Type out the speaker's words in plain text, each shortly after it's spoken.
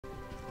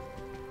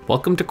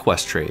Welcome to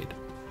Questrade.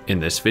 In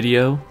this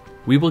video,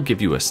 we will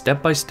give you a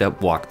step-by-step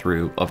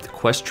walkthrough of the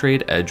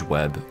Questrade Edge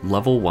Web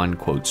Level 1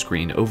 Quote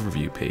Screen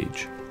Overview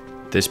page.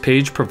 This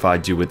page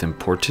provides you with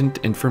important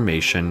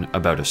information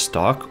about a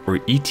stock or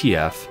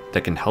ETF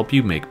that can help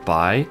you make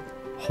buy,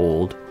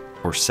 hold,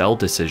 or sell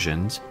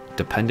decisions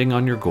depending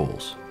on your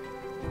goals.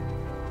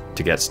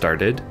 To get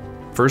started,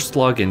 first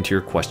log into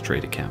your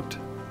Questrade account.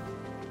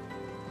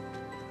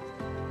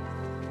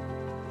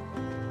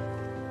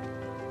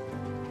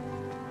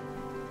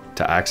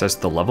 To access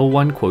the Level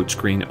 1 Quote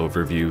Screen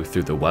Overview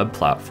through the web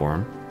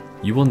platform,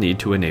 you will need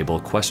to enable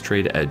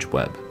Questrade Edge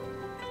Web.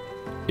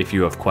 If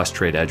you have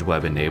Questrade Edge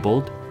Web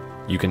enabled,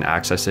 you can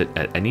access it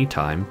at any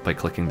time by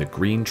clicking the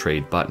green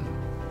Trade button.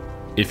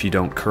 If you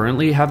don't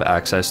currently have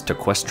access to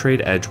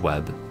Questrade Edge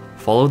Web,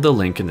 follow the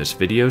link in this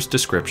video's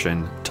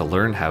description to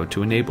learn how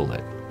to enable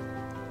it.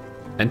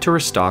 Enter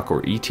a stock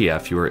or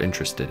ETF you are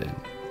interested in.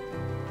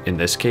 In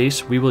this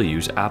case, we will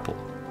use Apple.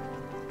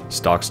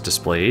 Stocks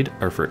displayed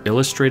are for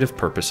illustrative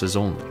purposes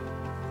only.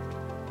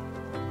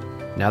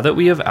 Now that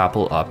we have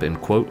Apple up in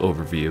Quote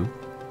Overview,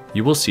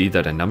 you will see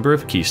that a number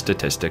of key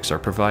statistics are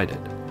provided.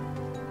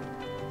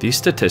 These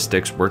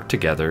statistics work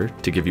together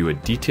to give you a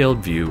detailed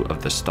view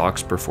of the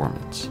stock's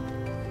performance.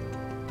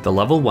 The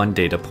Level 1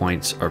 data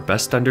points are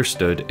best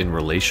understood in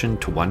relation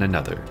to one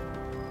another.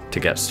 To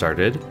get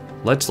started,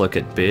 let's look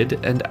at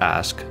bid and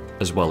ask,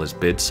 as well as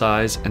bid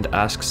size and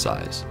ask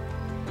size.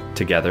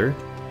 Together,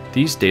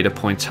 these data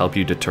points help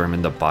you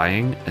determine the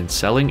buying and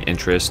selling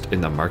interest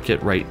in the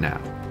market right now.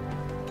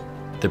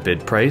 The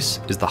bid price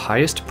is the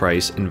highest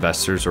price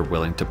investors are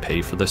willing to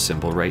pay for the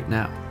symbol right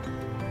now.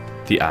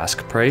 The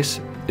ask price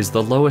is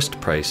the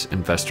lowest price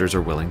investors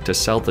are willing to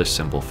sell this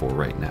symbol for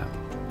right now.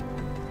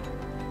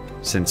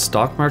 Since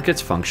stock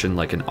markets function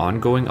like an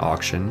ongoing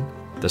auction,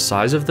 the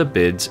size of the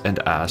bids and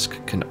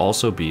ask can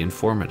also be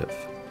informative.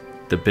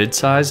 The bid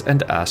size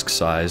and ask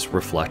size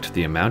reflect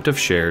the amount of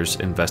shares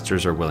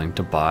investors are willing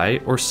to buy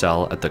or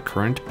sell at the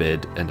current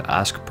bid and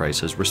ask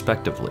prices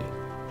respectively.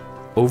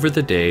 Over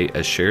the day,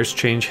 as shares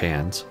change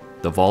hands,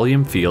 the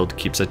volume field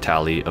keeps a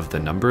tally of the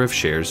number of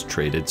shares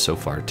traded so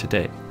far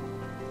today.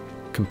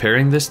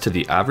 Comparing this to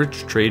the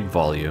average trade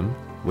volume,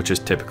 which is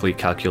typically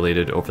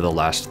calculated over the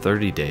last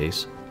 30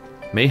 days,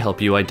 may help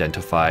you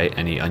identify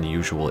any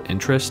unusual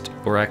interest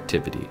or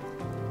activity.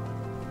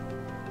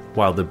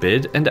 While the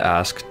bid and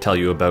ask tell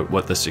you about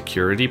what the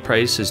security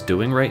price is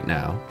doing right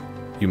now,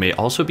 you may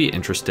also be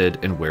interested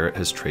in where it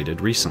has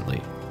traded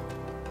recently.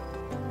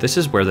 This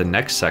is where the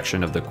next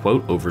section of the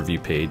Quote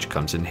Overview page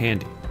comes in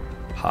handy.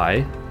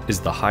 High is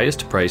the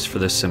highest price for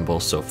the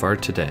symbol so far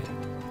today.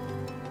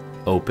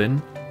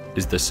 Open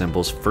is the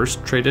symbol's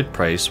first traded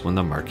price when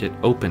the market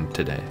opened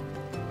today.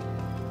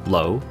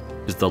 Low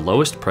is the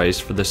lowest price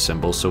for the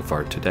symbol so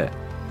far today.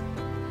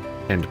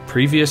 And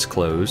previous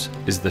close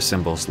is the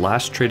symbol's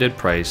last traded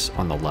price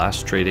on the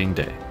last trading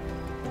day.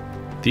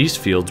 These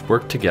fields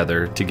work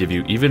together to give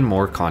you even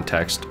more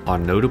context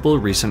on notable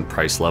recent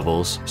price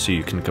levels so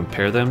you can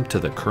compare them to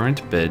the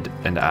current bid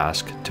and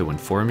ask to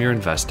inform your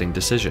investing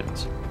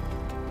decisions.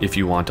 If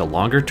you want a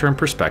longer-term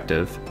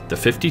perspective, the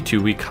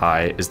 52-week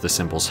high is the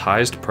symbol's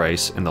highest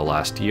price in the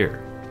last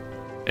year,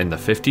 and the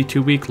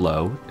 52-week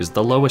low is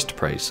the lowest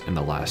price in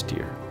the last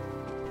year.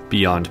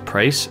 Beyond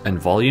price and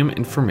volume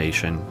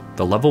information,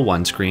 the Level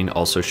 1 screen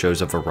also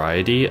shows a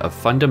variety of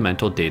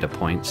fundamental data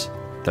points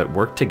that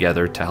work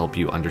together to help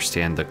you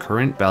understand the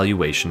current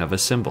valuation of a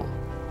symbol.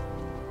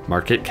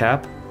 Market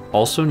cap,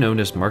 also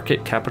known as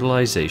market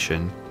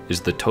capitalization,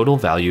 is the total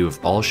value of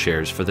all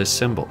shares for this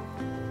symbol.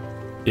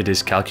 It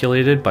is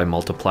calculated by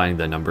multiplying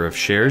the number of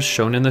shares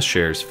shown in the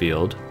shares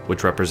field,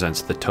 which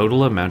represents the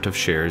total amount of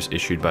shares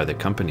issued by the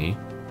company,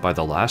 by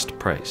the last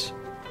price.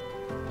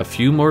 A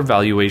few more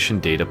valuation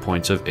data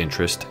points of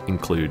interest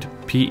include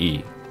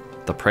PE,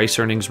 the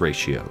price-earnings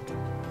ratio.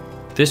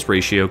 This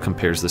ratio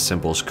compares the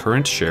symbol's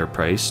current share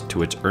price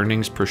to its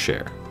earnings per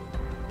share.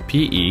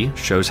 PE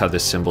shows how the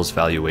symbol's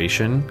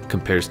valuation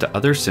compares to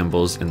other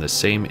symbols in the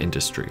same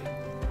industry.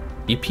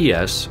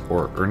 EPS,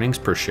 or earnings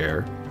per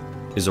share,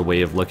 is a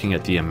way of looking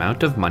at the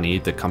amount of money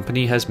the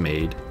company has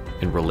made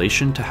in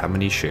relation to how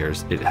many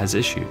shares it has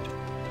issued.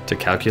 To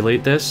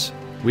calculate this,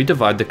 we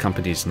divide the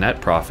company's net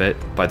profit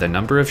by the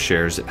number of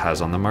shares it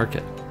has on the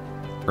market.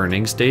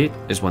 Earnings date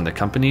is when the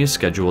company is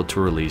scheduled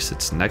to release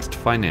its next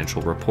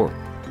financial report.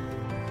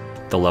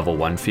 The Level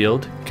 1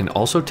 field can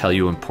also tell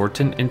you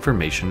important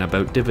information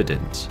about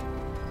dividends.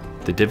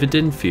 The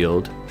dividend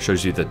field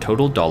shows you the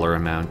total dollar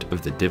amount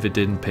of the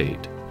dividend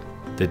paid.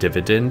 The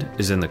dividend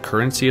is in the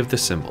currency of the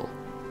symbol.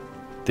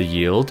 The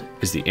yield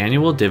is the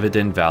annual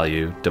dividend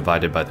value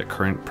divided by the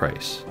current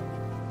price.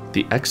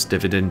 The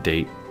ex-dividend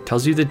date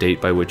tells you the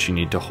date by which you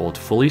need to hold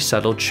fully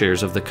settled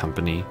shares of the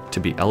company to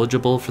be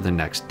eligible for the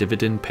next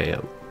dividend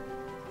payout.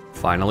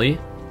 Finally,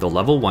 the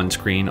Level 1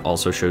 screen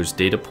also shows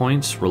data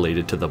points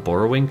related to the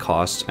borrowing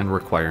costs and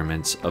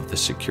requirements of the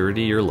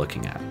security you're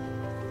looking at.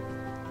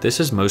 This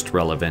is most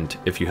relevant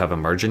if you have a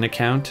margin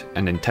account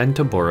and intend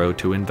to borrow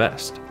to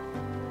invest.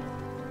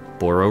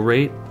 Borrow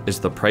rate is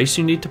the price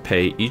you need to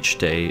pay each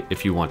day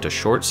if you want to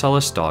short sell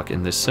a stock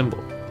in this symbol.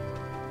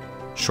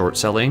 Short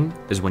selling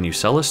is when you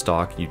sell a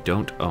stock you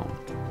don't own.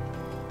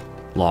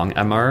 Long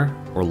MR,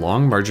 or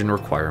long margin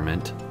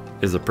requirement,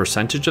 is the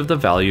percentage of the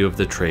value of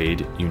the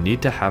trade you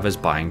need to have as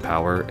buying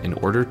power in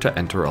order to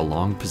enter a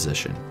long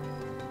position.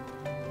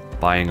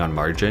 Buying on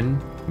margin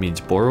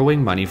means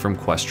borrowing money from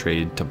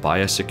Questrade to buy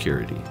a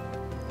security.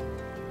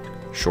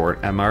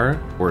 Short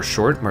MR, or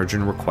short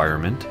margin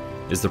requirement,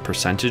 is the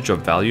percentage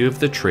of value of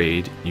the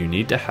trade you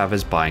need to have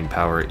as buying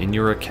power in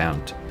your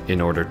account in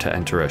order to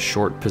enter a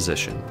short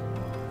position.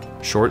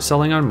 Short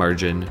selling on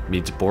margin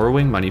means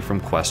borrowing money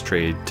from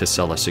Questrade to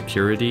sell a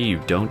security you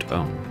don't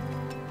own.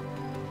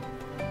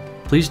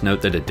 Please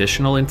note that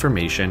additional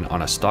information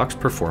on a stock's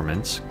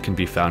performance can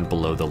be found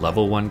below the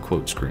Level 1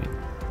 quote screen.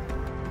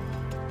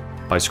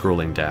 By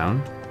scrolling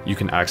down, you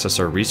can access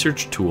our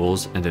research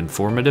tools and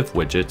informative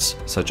widgets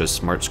such as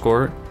Smart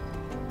Score,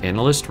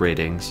 Analyst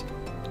Ratings,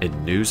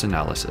 and News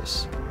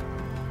Analysis.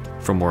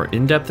 For more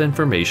in-depth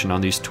information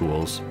on these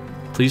tools,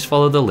 please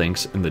follow the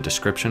links in the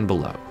description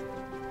below.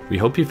 We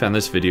hope you found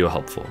this video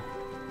helpful.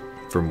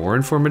 For more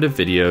informative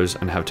videos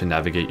on how to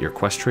navigate your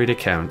Questrade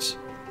accounts,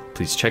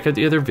 please check out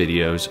the other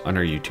videos on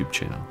our YouTube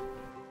channel.